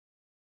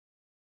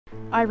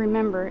I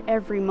remember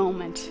every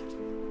moment,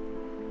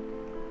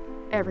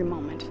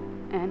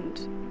 and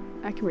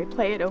I can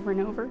replay it over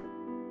and over.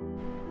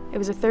 It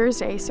was a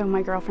Thursday, so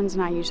my girlfriends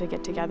and I usually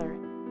get together.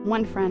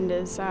 One friend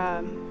is,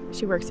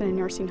 she works in a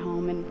nursing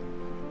home, and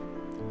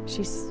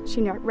she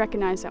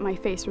recognized that my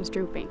face was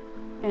drooping,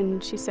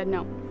 and she said,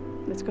 "No,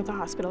 let's go to the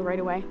hospital right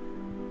away."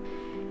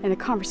 And the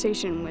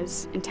conversation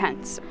was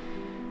intense.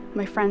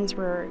 My friends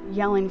were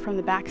yelling from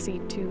the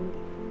backseat to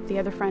the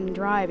other friend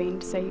driving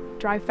to say,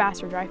 "Drive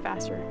faster, drive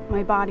faster."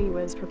 My body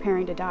was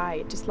preparing to die.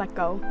 It just let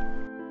go.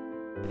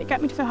 They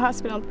got me to the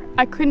hospital.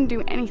 I couldn't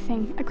do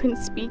anything. I couldn't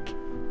speak.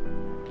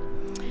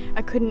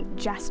 I couldn't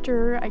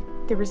gesture.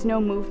 There was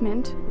no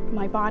movement.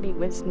 My body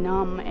was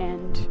numb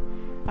and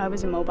I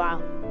was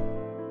immobile.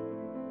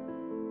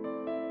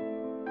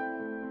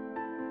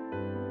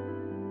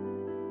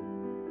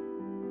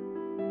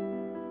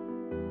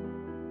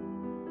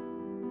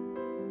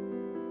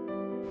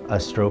 A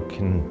stroke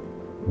can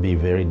be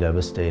very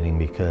devastating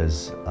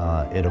because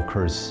it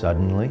occurs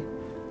suddenly.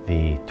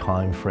 The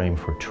time frame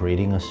for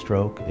treating a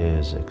stroke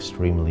is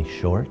extremely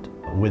short.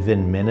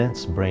 Within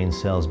minutes, brain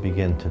cells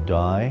begin to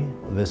die.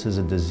 This is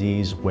a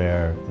disease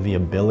where the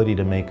ability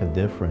to make a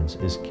difference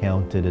is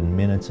counted in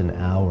minutes and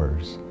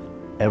hours.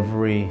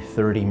 Every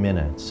 30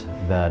 minutes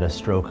that a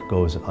stroke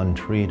goes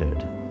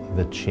untreated,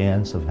 the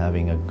chance of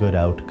having a good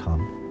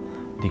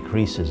outcome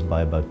decreases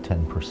by about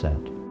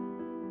 10%.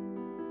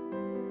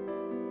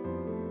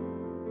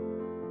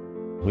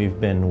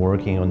 We've been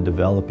working on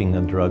developing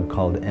a drug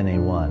called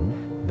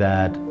NA1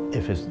 that,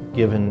 if it's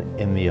given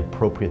in the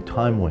appropriate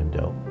time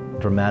window,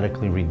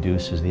 dramatically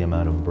reduces the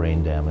amount of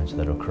brain damage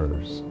that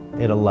occurs.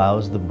 It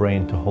allows the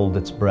brain to hold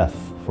its breath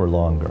for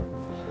longer,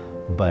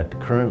 but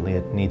currently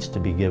it needs to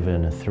be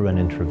given through an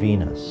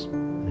intravenous,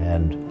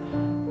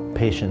 and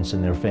patients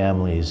and their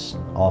families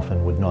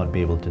often would not be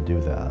able to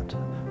do that.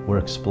 We're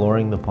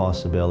exploring the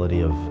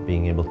possibility of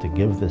being able to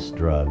give this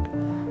drug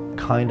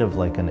kind of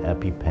like an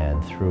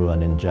EpiPen through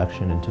an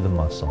injection into the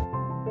muscle.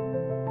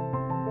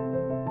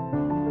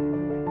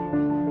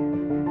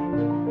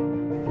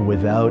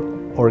 Without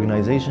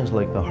organizations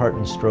like the Heart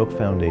and Stroke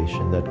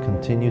Foundation that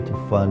continue to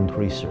fund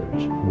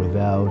research,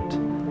 without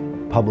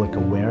public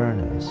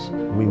awareness,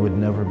 we would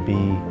never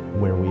be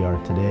where we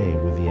are today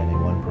with the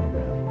NA1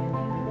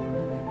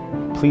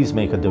 program. Please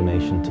make a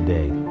donation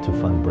today to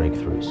fund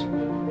breakthroughs.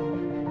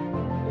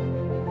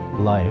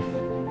 Life,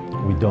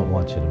 we don't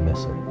want you to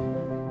miss it.